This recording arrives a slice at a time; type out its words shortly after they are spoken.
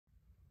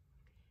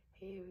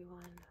Hey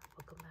everyone,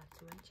 welcome back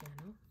to my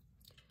channel.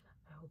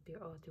 I hope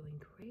you're all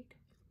doing great.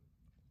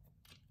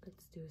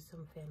 Let's do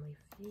some family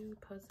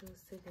feud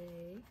puzzles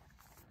today.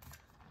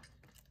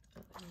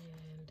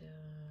 And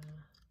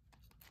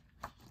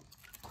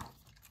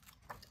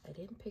I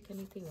didn't pick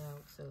anything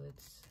out, so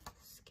let's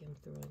skim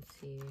through and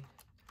see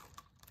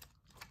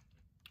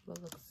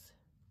what looks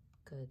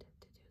good to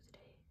do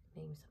today.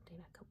 Name something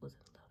that couples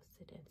in love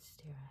sit and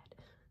stare at.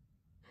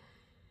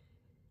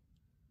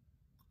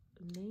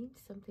 Name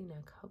something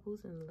that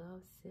couples in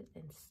love sit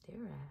and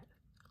stare at.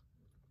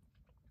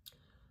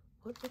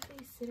 What would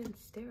they sit and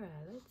stare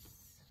at?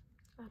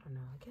 I don't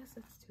know. I guess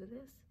let's do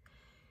this.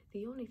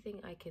 The only thing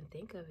I can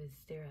think of is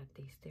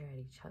they stare at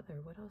each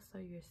other. What else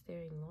are you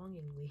staring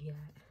longingly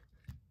at?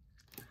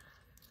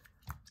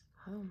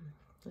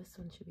 This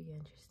one should be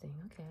interesting.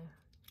 Okay.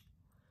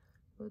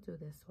 We'll do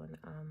this one.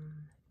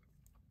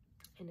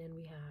 And then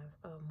we have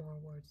more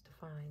words to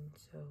find.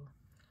 So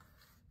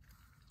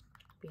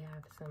we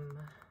have some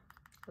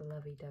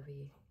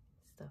lovey-dovey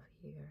stuff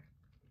here.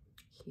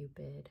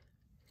 Cupid,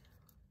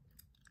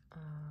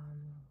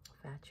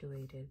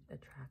 infatuated,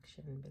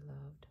 attraction,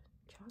 beloved,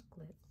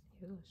 chocolate.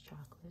 Here goes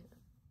chocolate.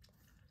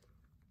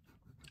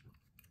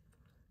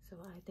 So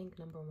I think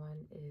number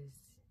one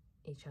is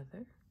each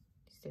other.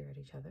 Stare at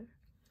each other.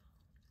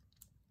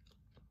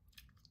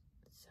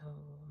 So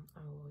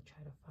I will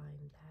try to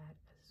find that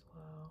as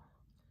well.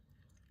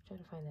 Try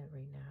to find that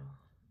right now.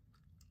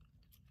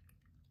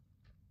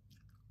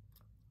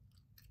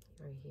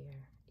 Right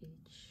here,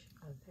 each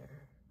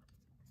other.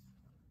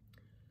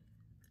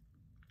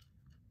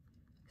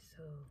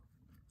 So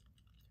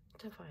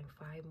to find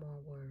 5 more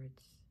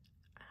words.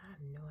 I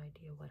have no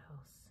idea what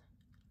else.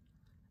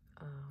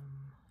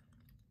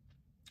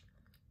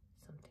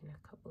 Something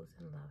that couples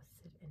in love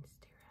sit and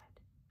stare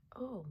at.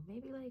 Oh,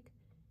 maybe like,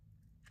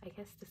 I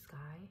guess the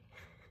sky.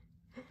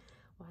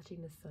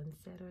 Watching the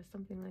sunset or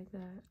something like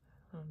that.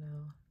 I don't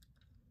know.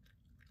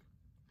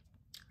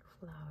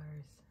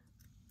 Flowers.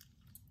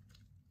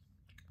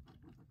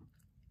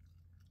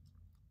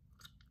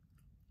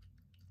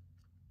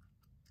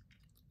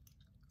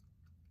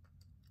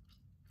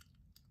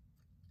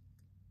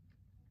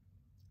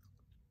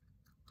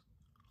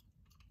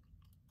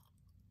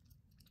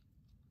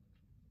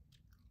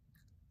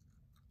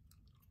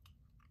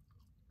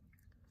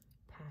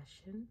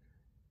 Passion.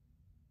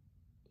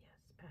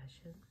 Yes,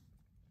 passion.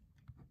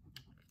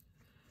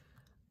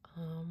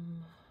 Let's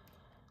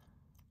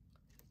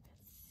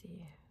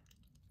see.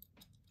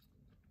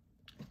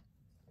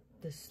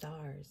 The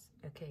stars.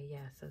 Okay,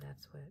 yeah, so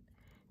that's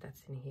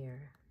in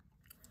here.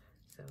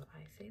 So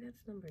I say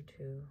that's number 2.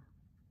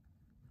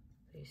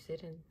 So you're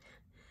sitting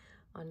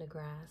on the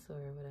grass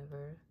or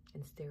whatever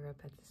and stare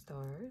up at the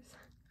stars.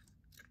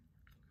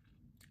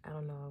 I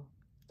don't know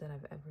that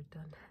I've ever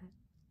done that.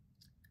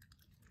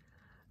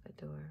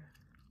 Adore.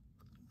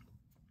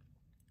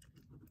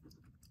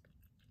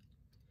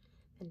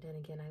 And then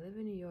again, I live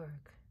in New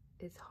York.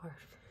 It's hard.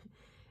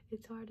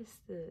 It's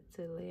hardest to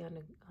lay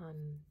on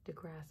the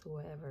grass or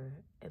whatever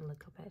and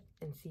look up at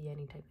and see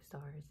any type of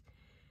stars,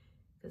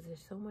 because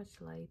there's so much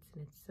lights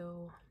and it's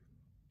so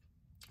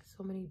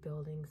many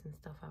buildings and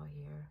stuff out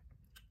here.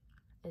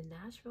 In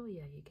Nashville,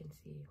 yeah, you can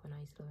see. When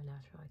I used to live in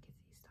Nashville, I could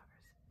see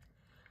stars.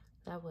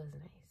 That was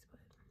nice, but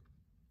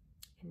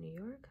in New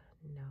York,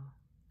 no.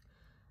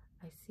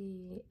 I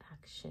see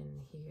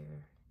action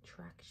here.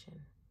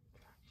 Traction.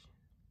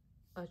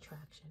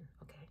 Attraction.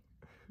 Okay.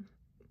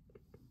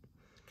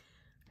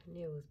 I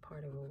knew it was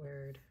part of a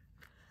word.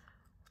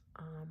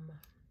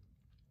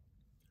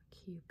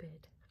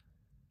 Cupid.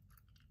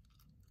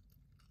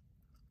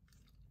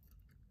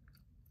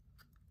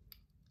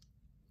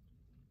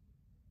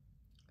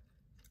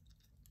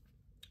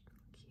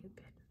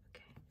 Cupid.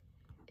 Okay.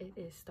 It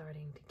is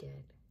starting to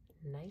get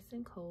nice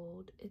and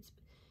cold.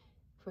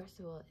 First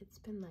of all, it's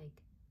been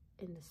like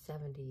in the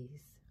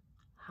 70s,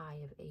 high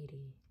of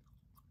 80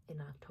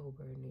 in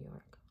October in New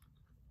York.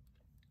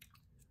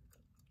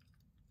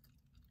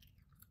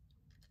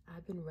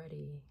 I've been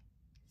ready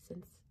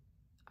since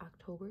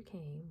October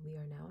came. We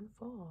are now in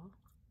fall.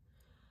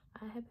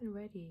 I have been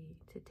ready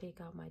to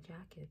take out my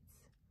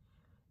jackets,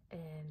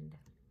 and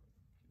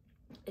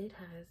it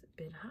has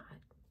been hot.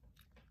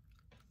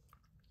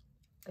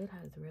 It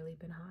has really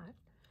been hot.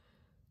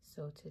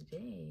 So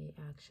today,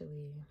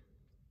 actually,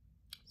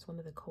 it's one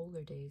of the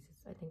colder days.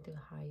 I think the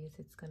highest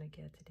it's gonna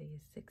get today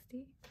is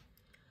 60,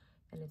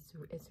 and it's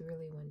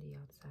really windy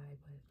outside,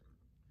 but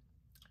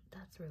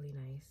that's really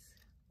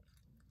nice.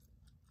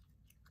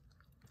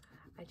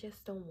 I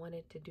just don't want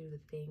it to do the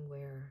thing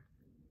where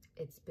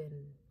it's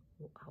been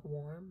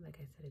warm. Like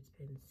I said, it's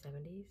been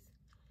 70s,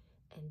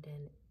 and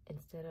then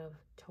instead of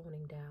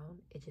toning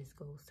down, it just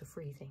goes to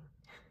freezing.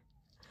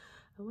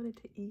 I want it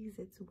to ease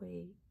its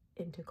way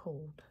into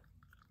cold.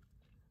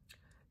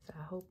 So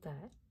I hope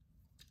that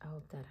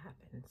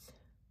happens.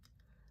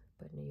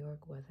 But New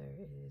York weather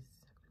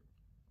is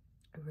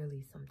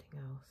really something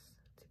else,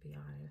 to be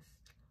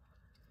honest.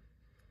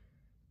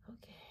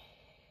 Okay.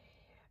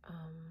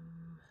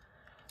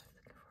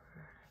 Looking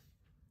for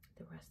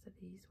the rest of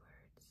these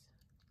words.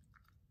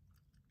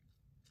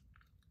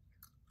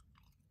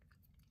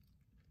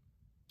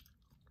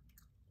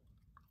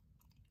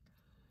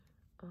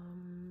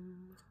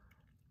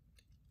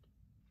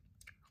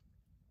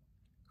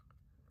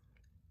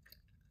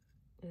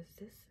 Is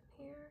this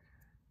in here?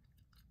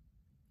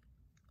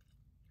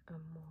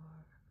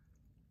 Amor.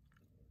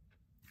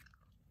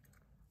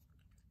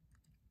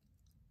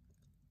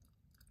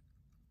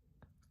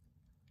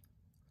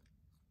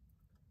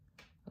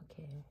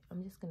 Okay,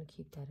 I'm just gonna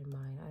keep that in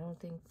mind. I don't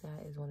think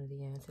that is one of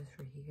the answers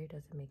for here.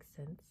 Doesn't make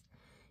sense.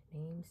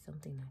 Name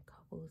something that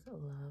couples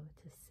love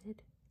to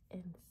sit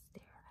and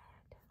stare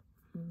at.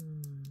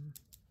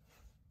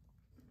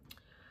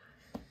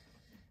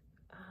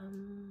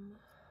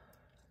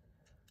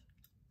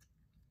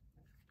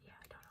 Yeah,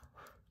 I don't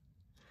know.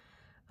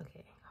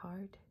 Okay,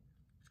 hard.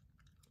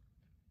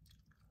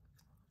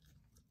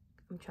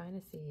 I'm trying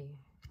to see,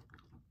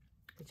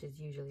 which is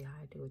usually how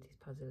I do with these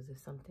puzzles, if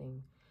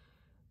something,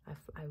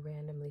 I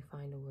randomly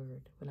find a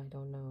word when I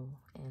don't know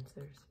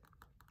answers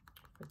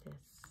for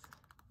this,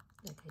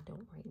 like I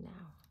don't right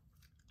now.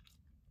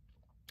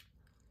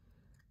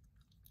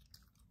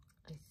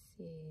 I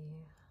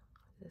see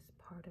this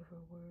part of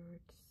a word,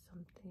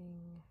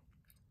 something.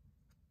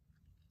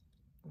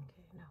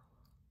 Okay, no.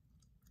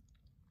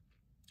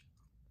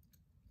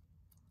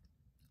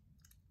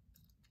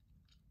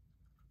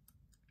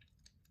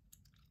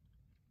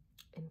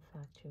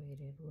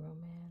 Infatuated,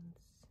 romance.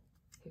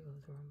 Here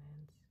goes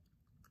romance.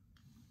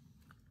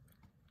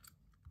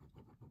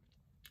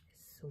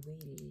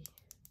 Sweetie.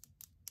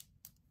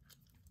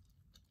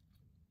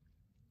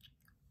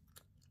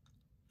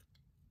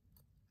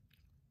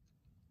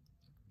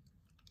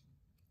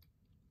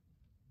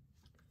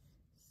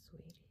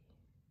 Sweetie.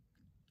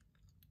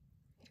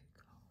 Here we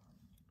go.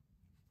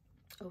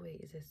 Oh wait,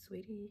 is it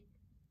sweetie?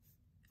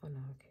 Oh no,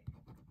 okay.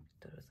 I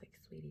thought it was like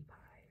sweetie pie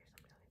or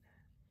something like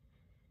that.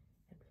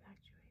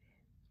 Infatuated.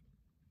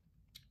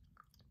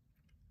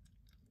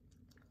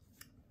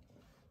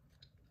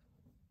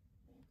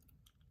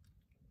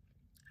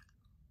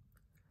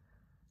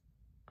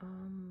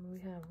 We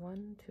have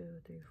 1, 2,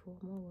 3, 4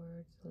 more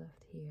words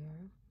left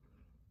here.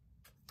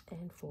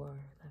 And 4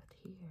 left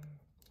here.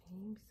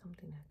 Name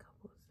something that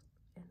couples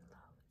in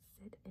love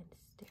sit and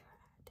stare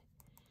at.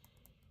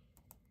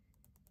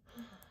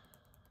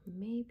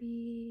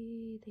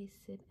 Maybe they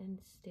sit and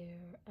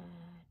stare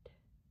at,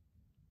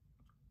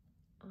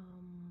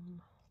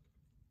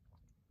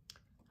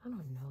 I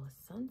don't know, a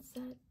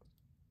sunset?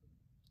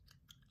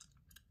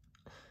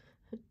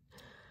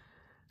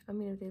 I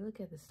mean, if they look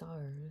at the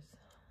stars.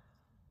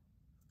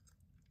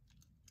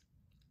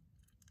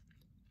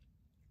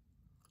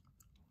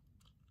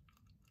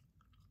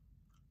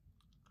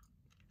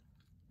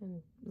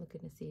 And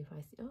looking to see if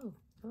I see, oh,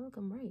 look,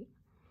 I'm right.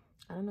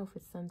 I don't know if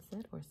it's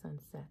sunset or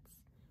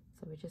sunsets.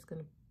 So we're just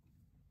gonna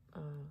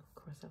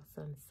cross out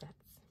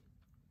sunsets.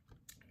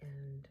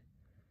 And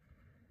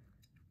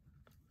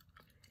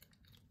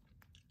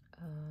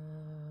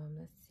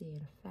let's see,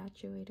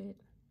 infatuated.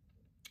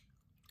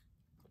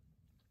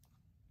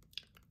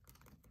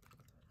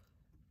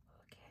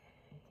 Okay,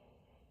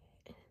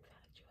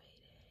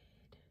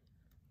 infatuated.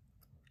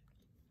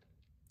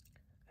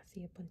 I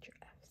see a bunch of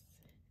F's.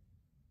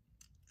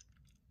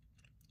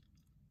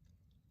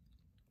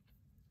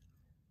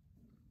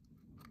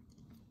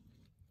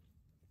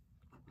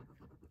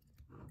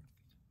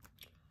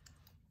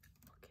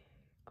 Okay,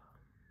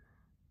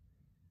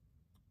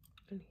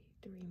 I need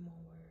 3 more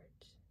words.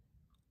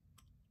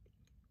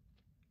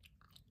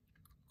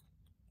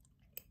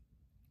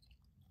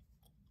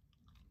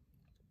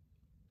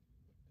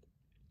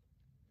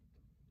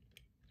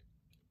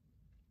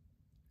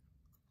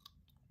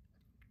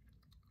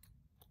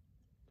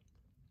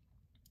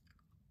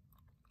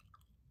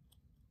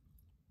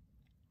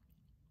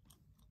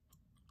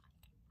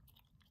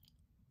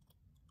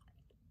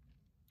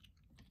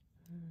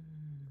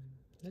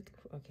 Looking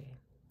for, okay,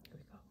 here we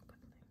go.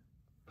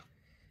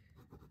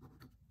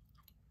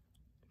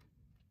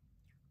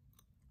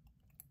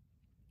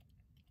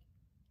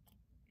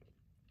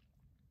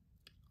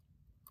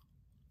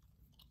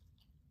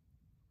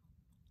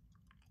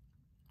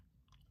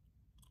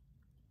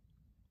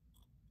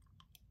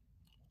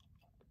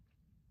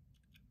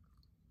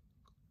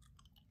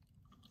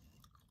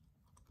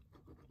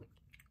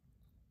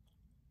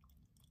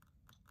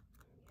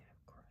 Yeah,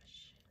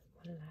 crush.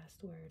 One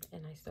last word,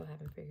 and I still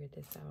haven't figured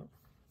this out.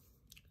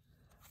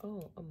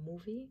 Oh, a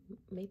movie?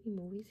 Maybe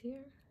movies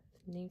here?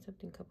 Name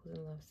something couples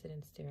in love sit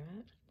and stare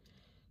at.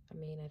 I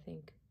mean, I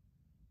think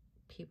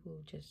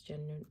people just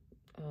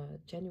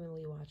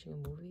genuinely watching a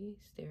movie,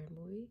 stare at a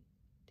movie.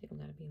 They don't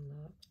gotta be in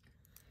love.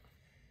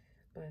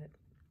 But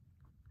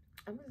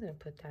I'm just gonna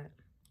put that.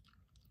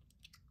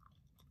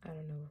 I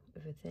don't know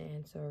if it's an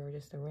answer or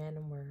just a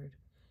random word.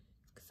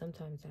 Because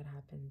sometimes that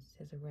happens.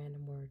 There's a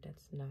random word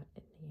that's not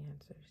in the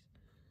answers.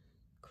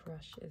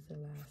 Crush is the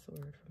last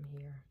word from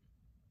here.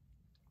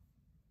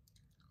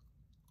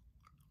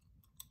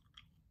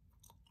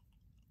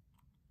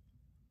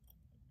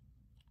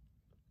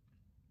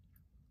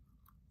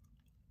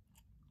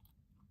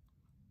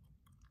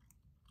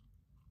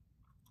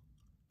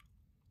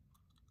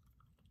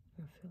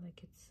 I feel like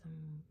it's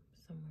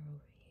somewhere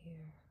over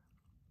here.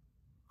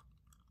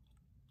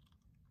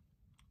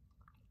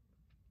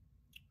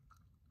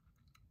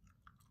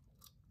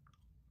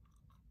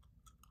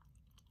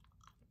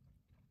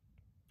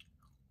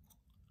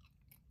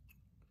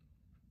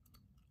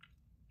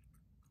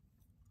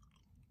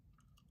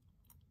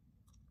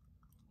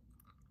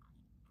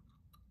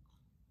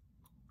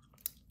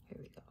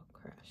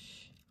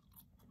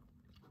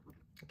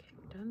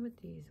 done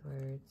with these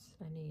words.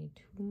 I need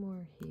 2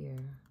 more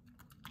here.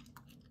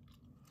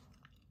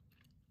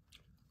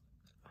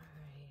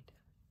 Alright.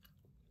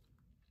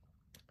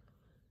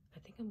 I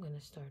think I'm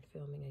gonna start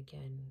filming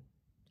again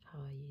how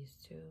I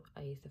used to.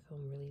 I used to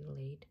film really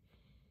late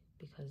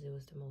because it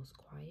was the most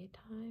quiet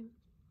time.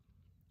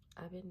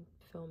 I've been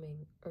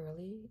filming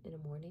early in the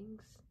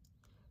mornings,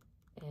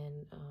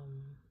 and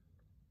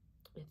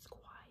it's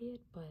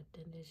quiet, but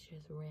then there's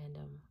just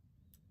random.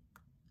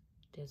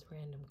 There's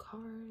random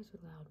cars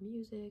with loud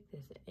music.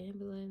 There's an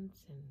ambulance,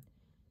 and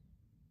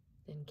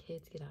then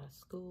kids get out of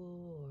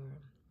school, or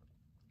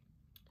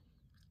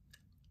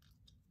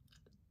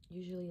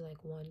usually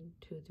like 1,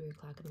 2, 3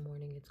 o'clock in the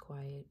morning. It's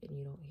quiet, and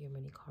you don't hear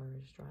many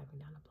cars driving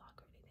down the block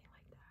or anything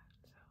like that.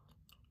 So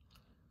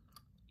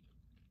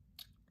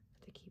I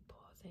have to keep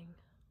pausing.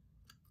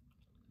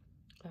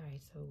 All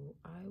right, so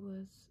I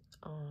was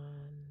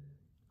on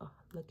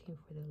looking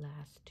for the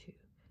last 2.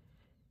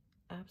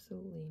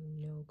 Absolutely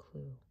no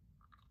clue.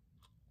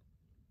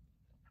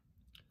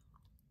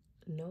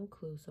 No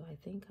clue, so I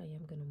think I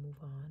am gonna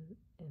move on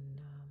and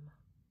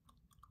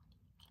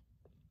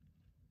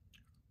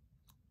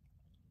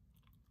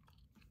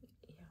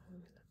yeah, let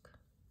me look.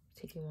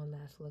 Taking one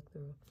last look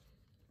through.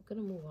 I'm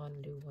gonna move on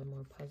and do one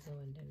more puzzle,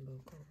 and then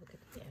we'll go look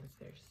at the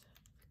answers.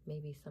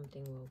 Maybe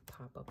something will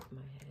pop up in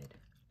my head.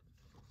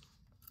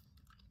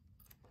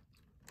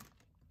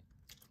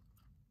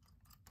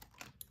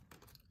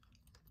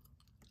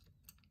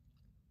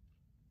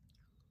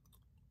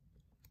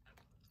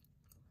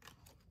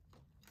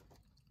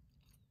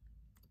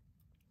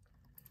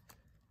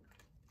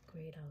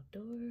 Great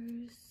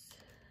outdoors.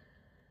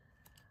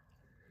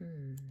 I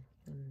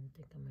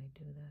think I might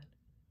do that.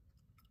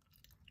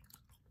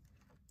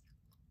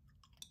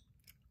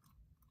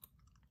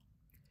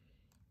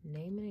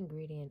 Name an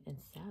ingredient in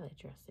salad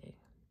dressing.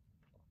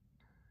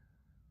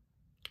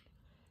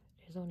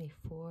 There's only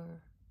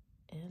 4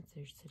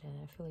 answers to that.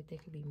 I feel like there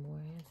could be more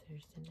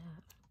answers than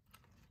that.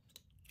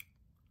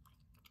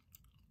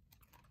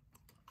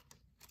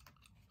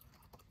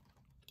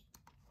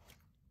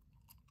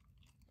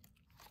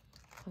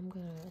 I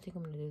think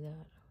I'm gonna do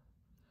that.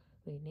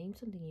 Wait, name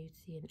something you'd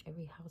see in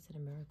every house in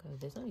America.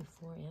 There's only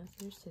 4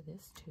 answers to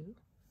this too.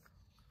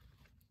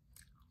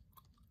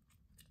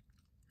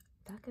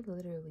 That could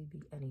literally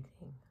be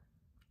anything.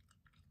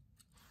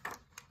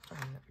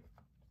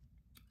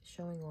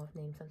 Showing off,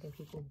 name something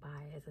people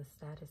buy as a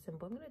status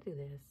symbol. I'm gonna do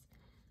this.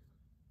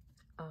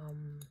 I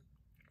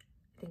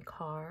think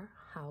car,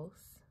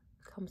 house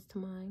comes to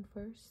mind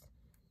first.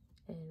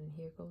 And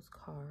here goes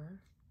car.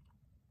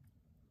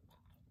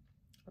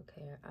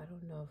 Okay, I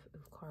don't know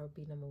if car would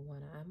be number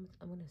 1. I'm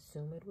gonna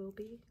assume it will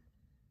be.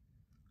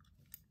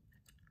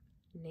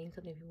 Name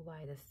something people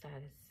buy the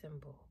status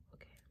symbol.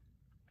 Okay.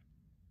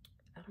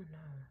 I don't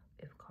know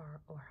if car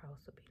or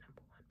house would be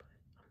number 1, but I'm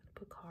gonna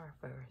put car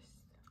first.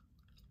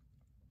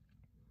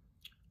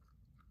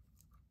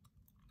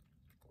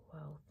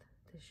 Wealth.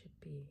 This should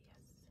be,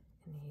 yes,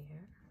 in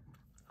here.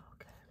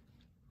 Okay.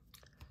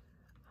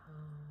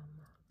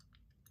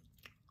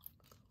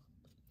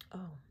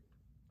 Oh,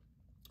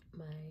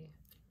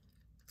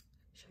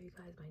 show you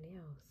guys my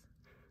nails.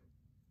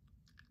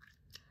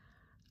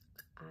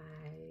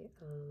 I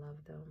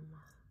love them.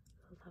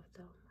 Love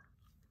them.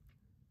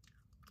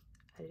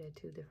 I did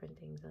 2 different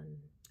things on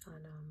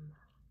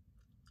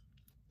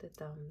the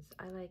thumbs.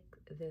 I like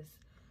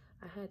this.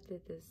 I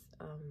did this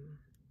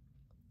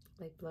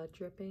like blood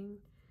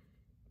dripping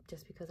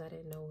just because I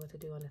didn't know what to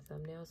do on the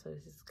thumbnail, so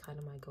this is kind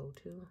of my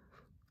go-to.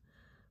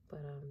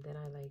 But then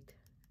I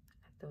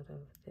thought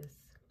of this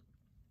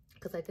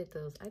because I did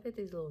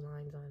these little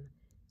lines on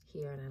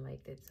here and I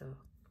liked it. So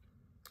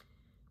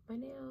my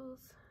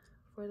nails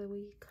for the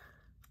week.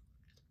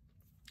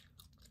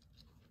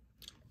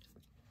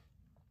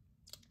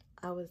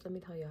 Let me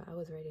tell you, I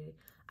was ready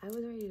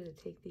to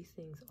take these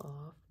things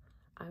off.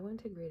 I went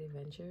to Great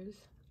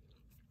Adventures.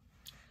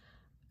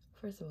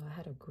 First of all, I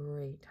had a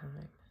great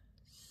time.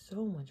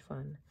 So much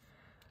fun.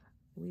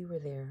 We were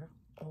there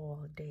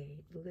all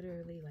day,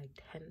 literally like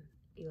 10,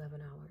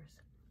 11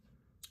 hours.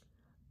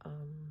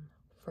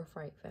 For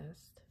Fright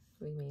Fest,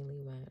 we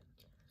mainly went.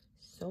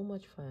 So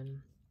much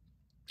fun.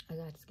 I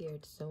got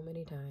scared so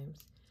many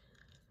times.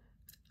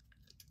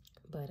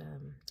 But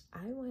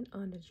I went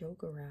on the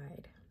Joker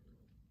ride.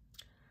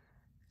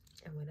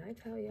 And when I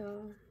tell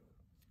y'all,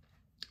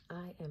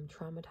 I am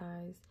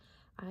traumatized.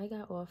 I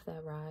got off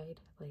that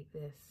ride like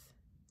this,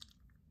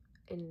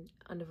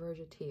 on the verge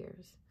of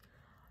tears.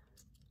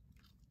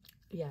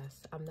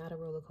 Yes, I'm not a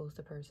roller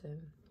coaster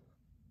person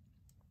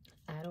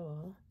at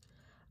all.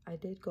 I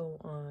did go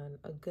on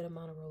a good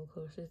amount of roller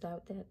coasters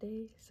out that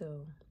day,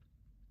 so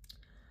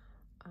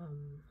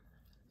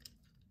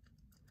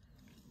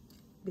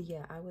but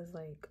yeah, I was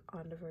like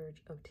on the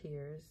verge of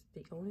tears.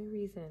 The only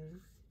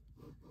reason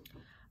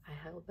I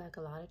held back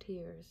a lot of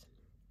tears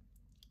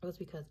was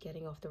because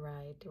getting off the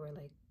ride, there were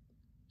like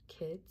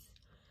kids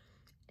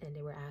and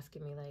they were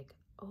asking me like,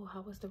 oh,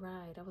 how was the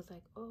ride? I was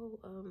like, oh,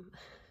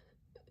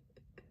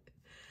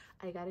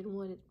 I didn't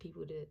want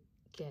people to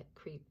get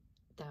creeped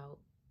out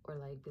or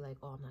like be like,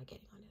 oh, I'm not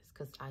getting on this,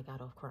 because I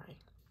got off crying.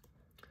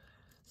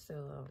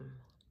 So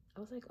I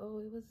was like, oh,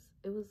 it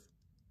was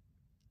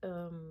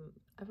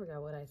I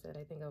forgot what I said.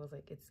 I think I was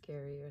like, it's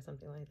scary or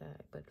something like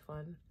that, but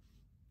fun.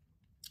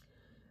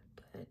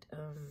 But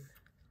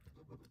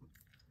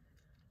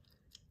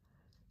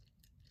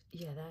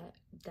yeah,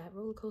 that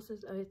roller coaster,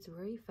 it's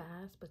very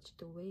fast, but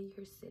the way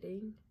you're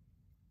sitting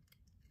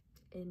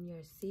in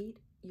your seat,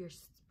 you're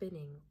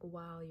spinning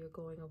while you're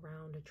going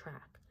around a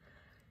track.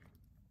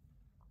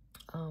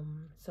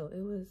 So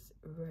it was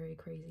very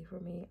crazy for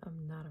me.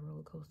 I'm not a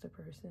roller coaster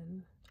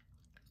person.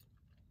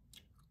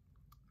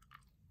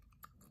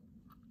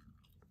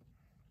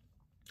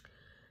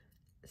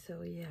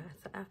 So yeah,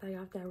 so after I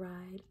got off that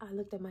ride, I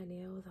looked at my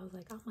nails. I was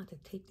like, I'm about to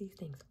take these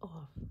things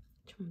off.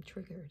 I'm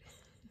triggered.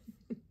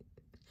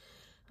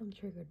 I'm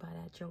triggered by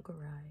that Joker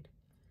ride.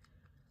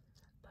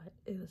 But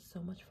it was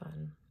so much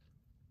fun.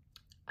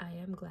 I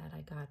am glad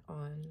I got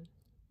on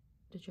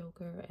the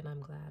Joker, and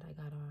I'm glad I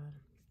got on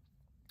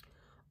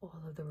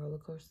all of the roller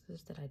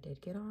coasters that I did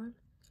get on,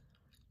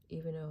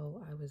 even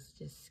though I was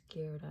just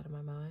scared out of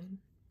my mind.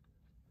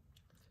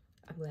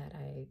 I'm glad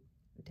I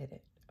did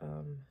it.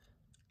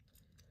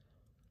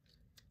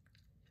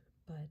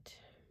 But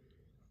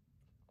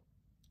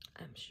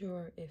I'm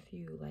sure if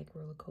you like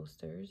roller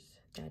coasters,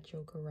 that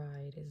Joker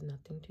ride is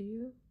nothing to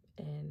you,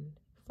 and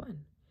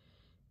fun.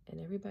 And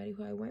everybody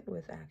who I went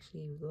with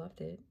actually loved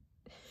it.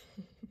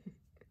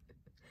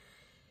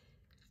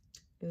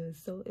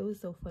 It was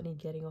so funny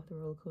getting off the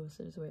roller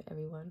coasters with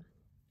everyone,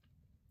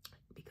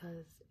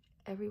 because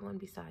everyone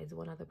besides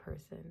one other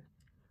person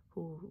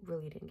who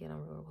really didn't get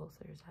on roller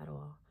coasters at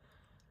all,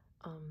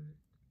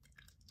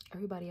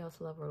 everybody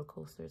else loved roller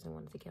coasters and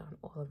wanted to get on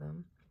all of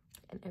them.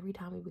 And every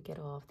time we would get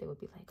off, they would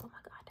be like, oh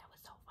my god, that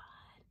was so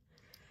fun.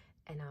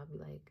 And I'll be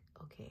like,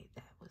 okay,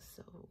 that was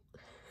so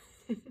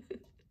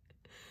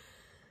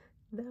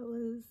that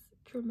was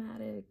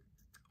traumatic.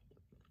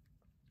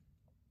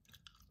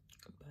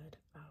 But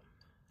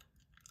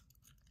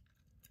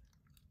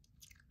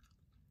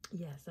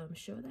yeah, so I'm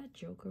sure that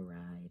Joker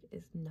ride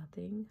is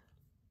nothing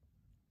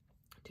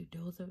to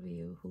those of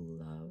you who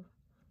love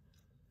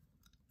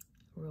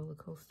roller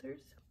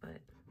coasters,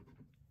 but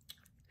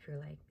if you're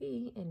like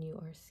me and you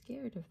are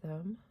scared of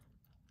them,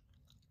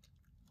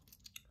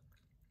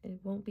 it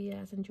won't be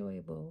as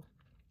enjoyable.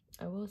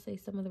 I will say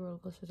some of the roller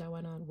coasters I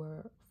went on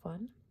were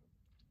fun.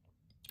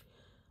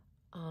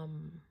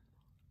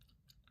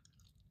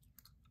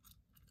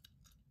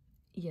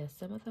 Yes,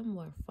 some of them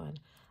were fun.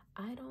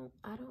 I don't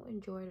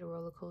enjoy the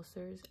roller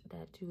coasters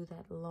that do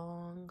that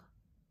long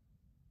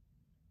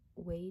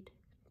wait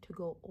to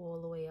go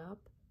all the way up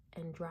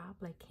and drop,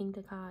 like King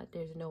Cod.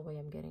 There's no way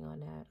I'm getting on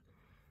that.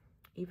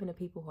 Even the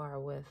people who are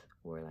with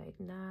were like,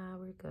 nah,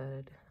 we're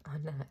good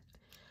on that.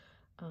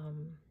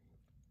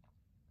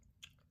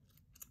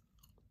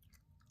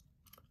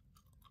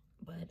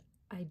 But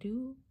I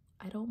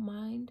don't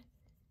mind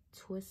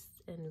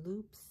twists and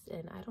loops,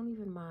 and I don't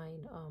even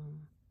mind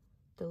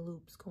the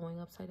loops going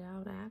upside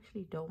down. I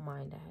actually don't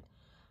mind that,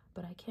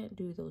 but I can't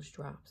do those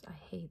drops. I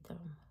hate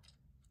them.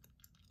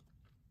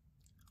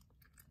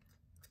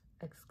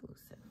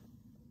 Exclusive.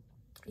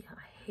 Yeah,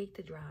 I hate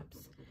the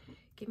drops.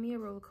 Give me a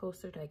roller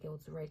coaster that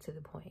goes right to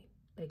the point.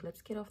 Like,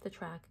 let's get off the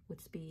track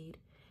with speed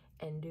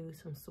and do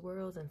some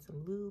swirls and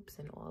some loops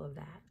and all of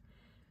that.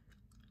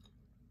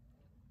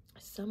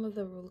 Some of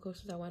the roller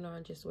coasters I went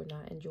on just were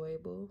not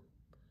enjoyable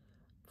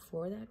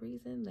for that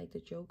reason. Like the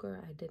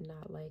Joker, I did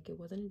not like. It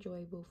wasn't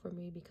enjoyable for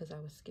me because I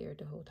was scared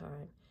the whole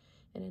time.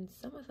 And then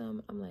some of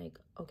them, I'm like,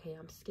 okay,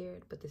 I'm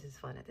scared, but this is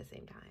fun at the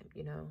same time,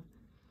 you know?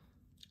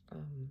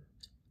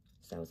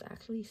 So I was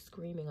actually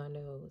screaming on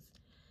those.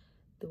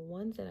 The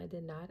ones that I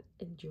did not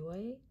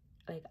enjoy,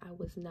 like, I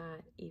was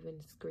not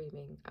even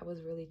screaming. I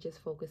was really just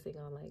focusing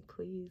on, like,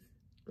 please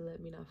let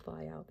me not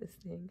fly out this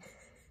thing.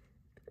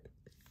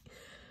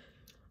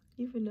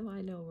 Even though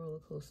I know roller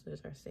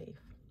coasters are safe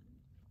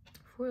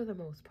for the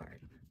most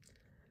part,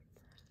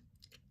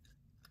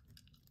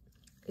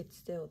 it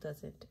still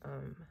doesn't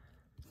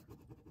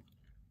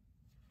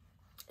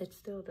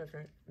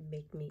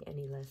make me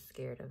any less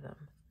scared of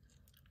them.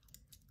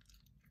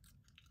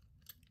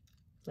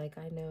 Like,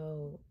 I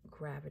know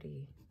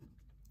gravity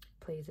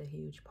plays a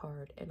huge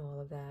part in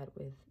all of that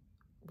with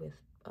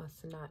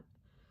us not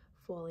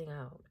falling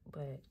out,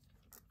 but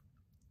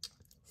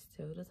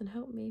still doesn't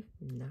help me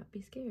not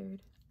be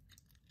scared.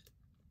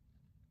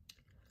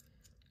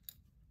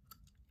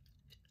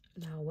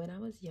 Now, when I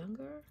was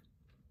younger,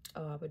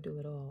 oh, I would do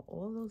it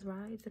all those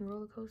rides and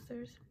roller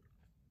coasters.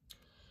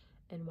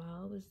 And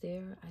while I was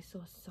there, I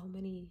saw so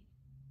many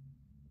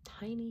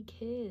tiny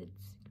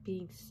kids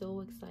being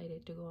so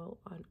excited to go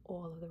on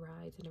all of the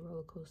rides and the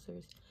roller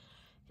coasters.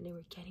 And they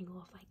were getting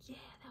off like, yeah,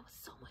 that was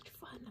so much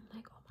fun. I'm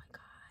like, oh my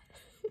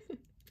God.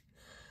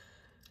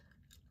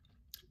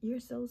 You're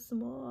so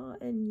small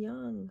and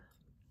young.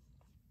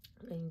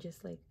 And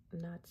just like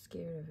not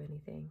scared of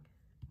anything.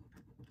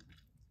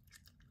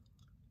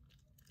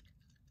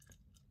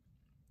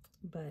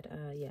 But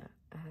yeah,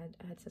 I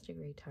had such a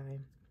great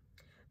time.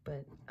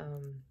 But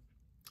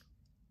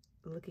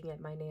looking at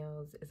my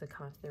nails is a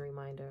constant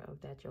reminder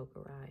of that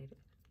Joker ride.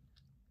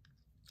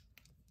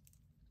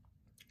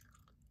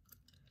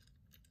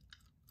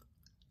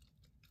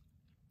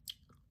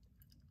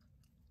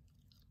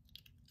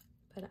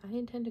 But I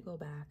intend to go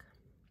back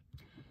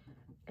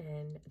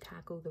and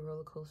tackle the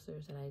roller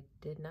coasters that I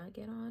did not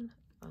get on.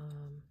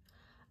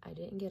 I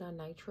didn't get on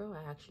Nitro.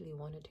 I actually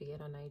wanted to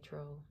get on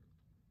Nitro.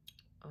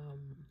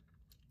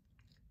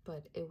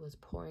 But it was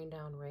pouring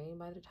down rain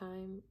by the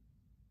time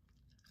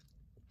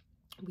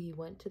we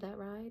went to that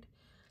ride.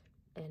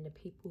 And the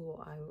people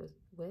who I was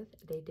with,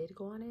 they did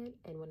go on it.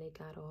 And when they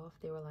got off,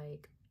 they were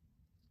like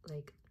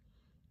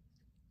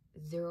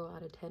 0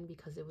 out of 10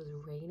 because it was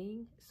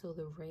raining. So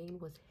the rain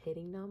was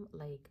hitting them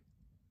like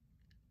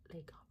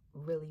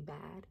really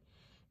bad.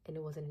 And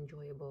it wasn't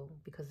enjoyable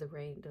because the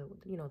rain, the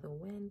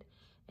wind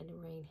and the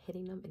rain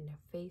hitting them in their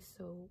face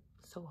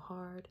so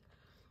hard.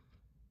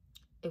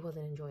 It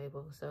wasn't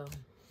enjoyable. So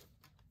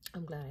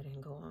I'm glad I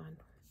didn't go on.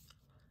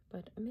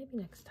 But maybe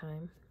next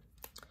time.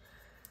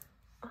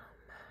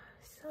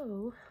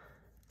 So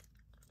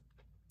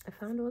I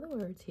found all the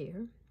words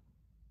here.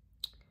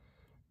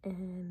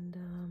 And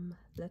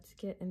let's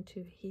get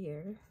into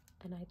here.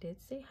 And I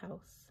did say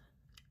house.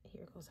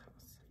 Here goes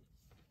house.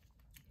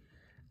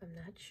 I'm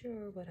not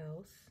sure what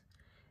else.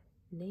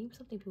 Name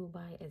something people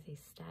buy as a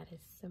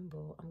status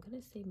symbol. I'm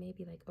gonna say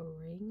maybe like a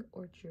ring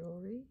or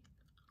jewelry.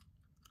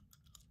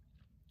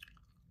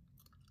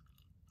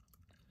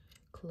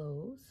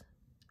 Clothes.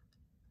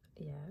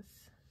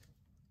 Yes.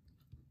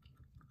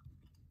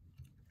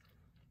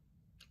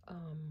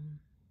 Oh,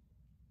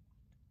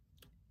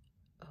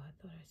 I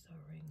thought I saw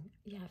a ring.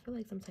 Yeah, I feel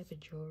like some type of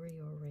jewelry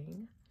or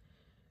ring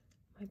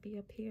might be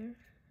up here.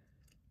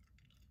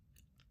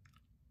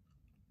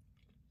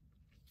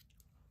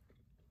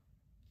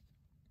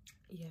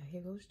 Yeah,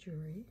 here goes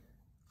jewelry.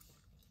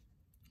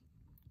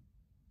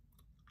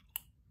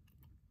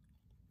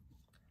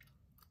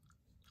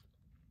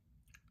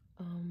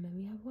 And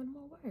we have one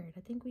more word.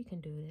 I think we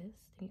can do this.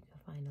 I think you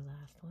can find the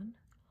last one.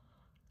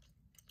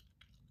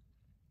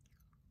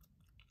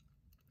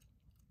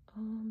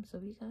 So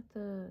we got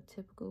the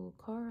typical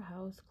car,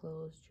 house,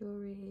 clothes,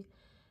 jewelry,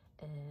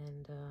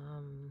 and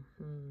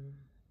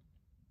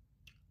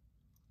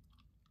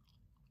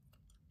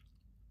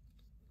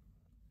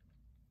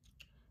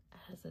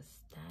as a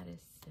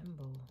status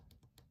symbol.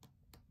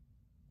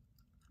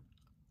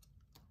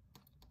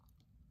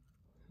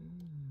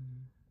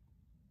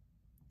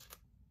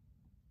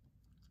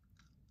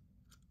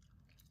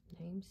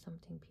 Name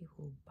something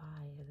people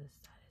buy as a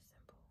status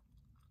symbol.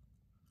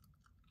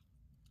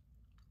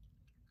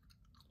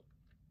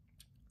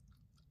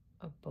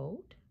 A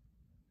boat?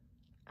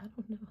 I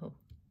don't know.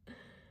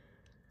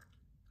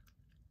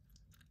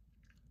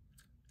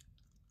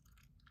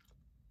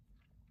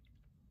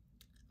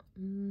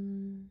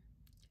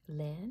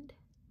 Land?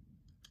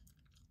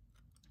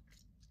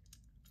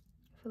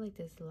 I feel like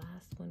this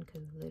last one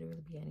could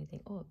literally be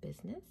anything. Oh, a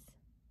business?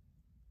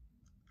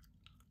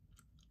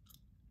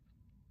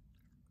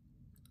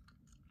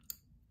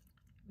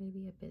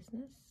 Maybe a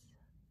business?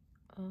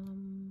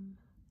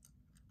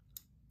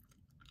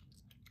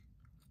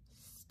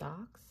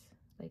 Stocks?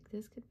 Like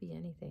this could be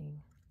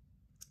anything.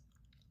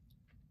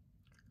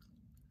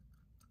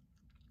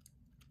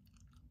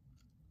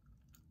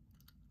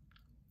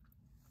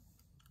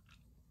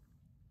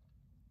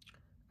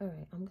 All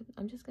right,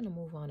 I'm just gonna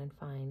move on and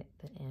find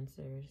the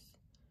answers.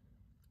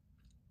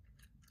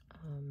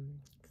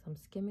 Cause I'm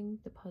skimming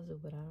the puzzle,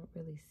 but I don't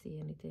really see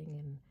anything,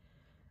 and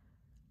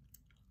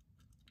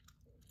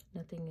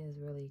nothing is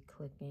really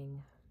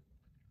clicking.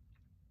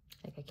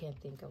 Like I can't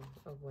think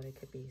of what it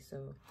could be.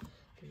 So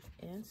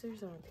the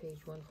answers are on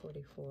page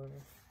 144.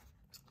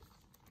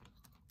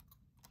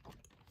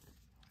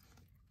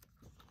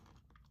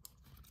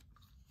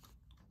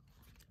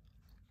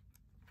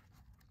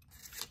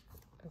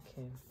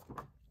 Okay.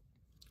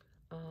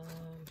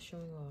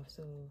 Showing off.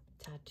 So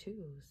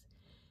tattoos.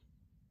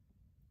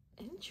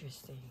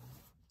 Interesting.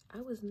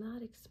 I was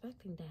not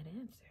expecting that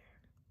answer.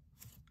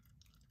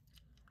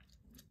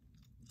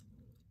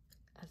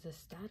 As a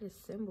status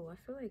symbol, I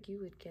feel like you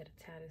would get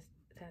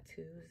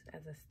tattoos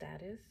as a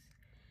status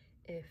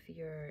if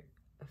you're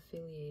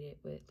affiliated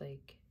with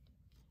like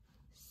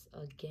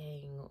a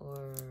gang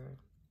or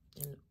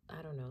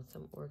I don't know,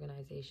 some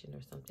organization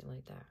or something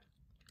like that.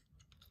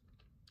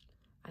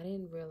 I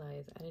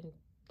didn't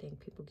think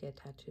people get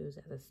tattoos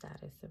as a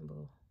status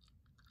symbol.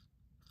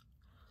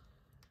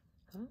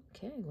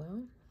 Okay,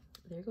 well,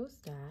 there goes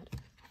that.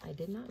 I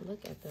did not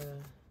look at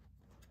the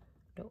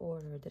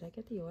order. Did I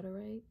get the order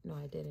right? No,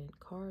 I didn't.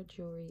 Car,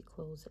 jewelry,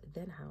 clothes,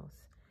 then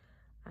house.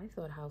 I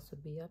thought house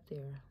would be up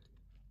there,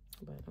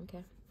 but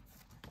okay.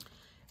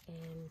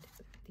 And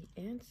the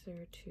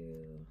answer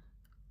to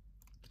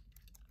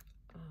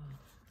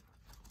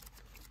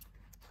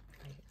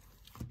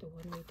the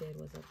one we did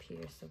was up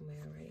here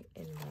somewhere, right?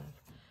 In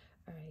love.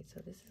 All right, so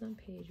this is on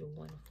page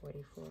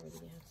 144, the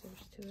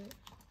answers to it.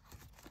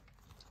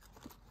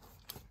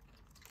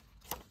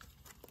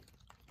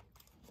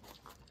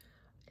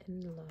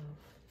 In love.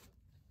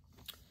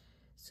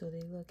 So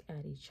they look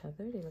at each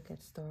other. They look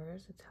at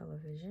stars, a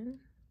television.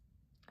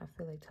 I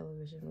feel like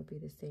television would be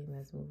the same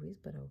as movies,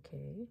 but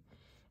okay.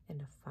 And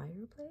a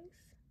fireplace.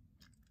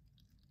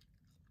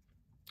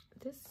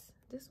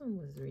 This one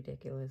was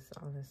ridiculous,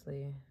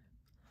 honestly.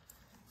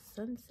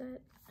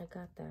 Sunset, I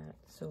got that.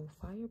 So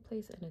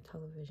fireplace and a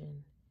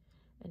television.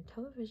 And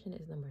television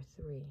is number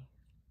 3.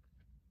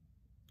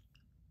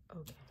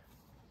 Okay.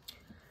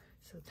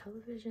 So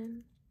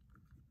television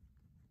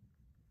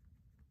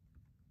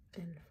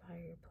and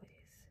fireplace.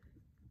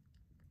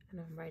 And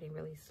I'm writing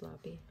really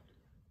sloppy.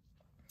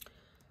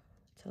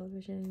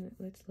 Television,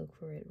 let's look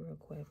for it real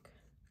quick.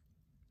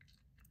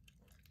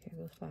 Here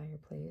goes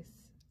fireplace.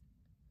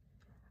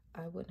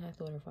 I wouldn't have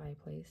thought of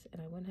fireplace,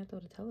 and I wouldn't have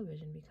thought of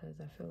television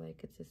because I feel like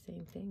it's the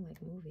same thing like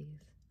movies.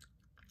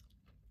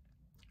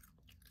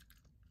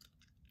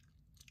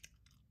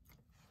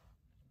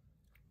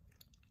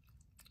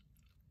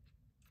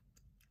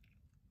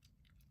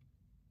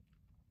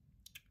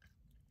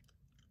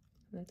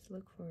 Let's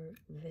look for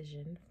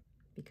vision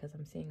because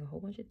I'm seeing a whole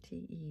bunch of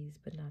TEs,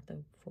 but not the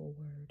full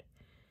word.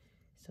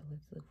 So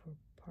let's look for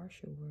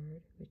partial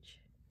word, which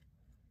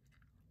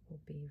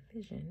will be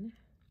vision.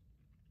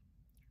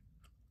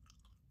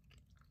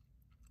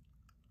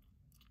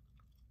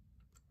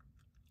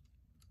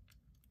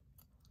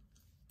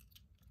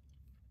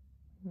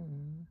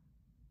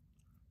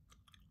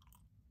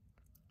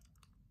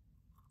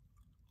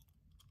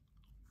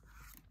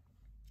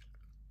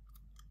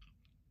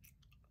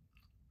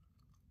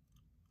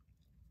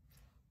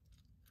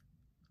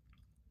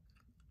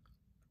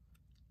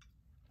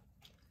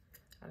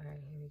 All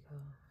right, here we go.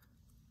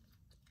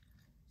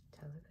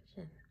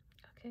 Television.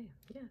 Okay,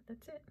 yeah,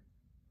 that's it.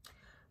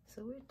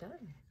 So we're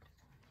done.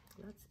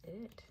 That's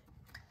it.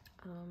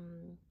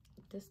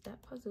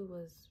 That puzzle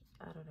was,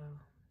 I don't know.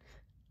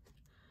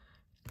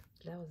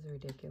 That was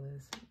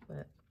ridiculous.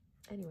 But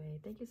anyway,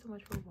 thank you so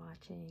much for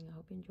watching. I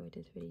hope you enjoyed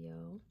this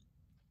video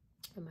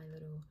and my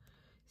little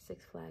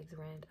Six Flags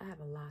rant. I have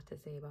a lot to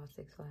say about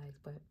Six Flags,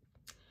 but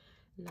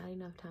not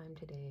enough time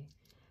today.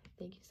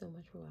 Thank you so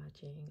much for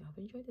watching. I hope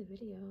you enjoyed the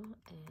video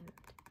and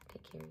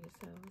take care of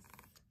yourselves.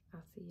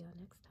 I'll see y'all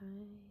next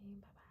time.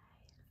 Bye-bye.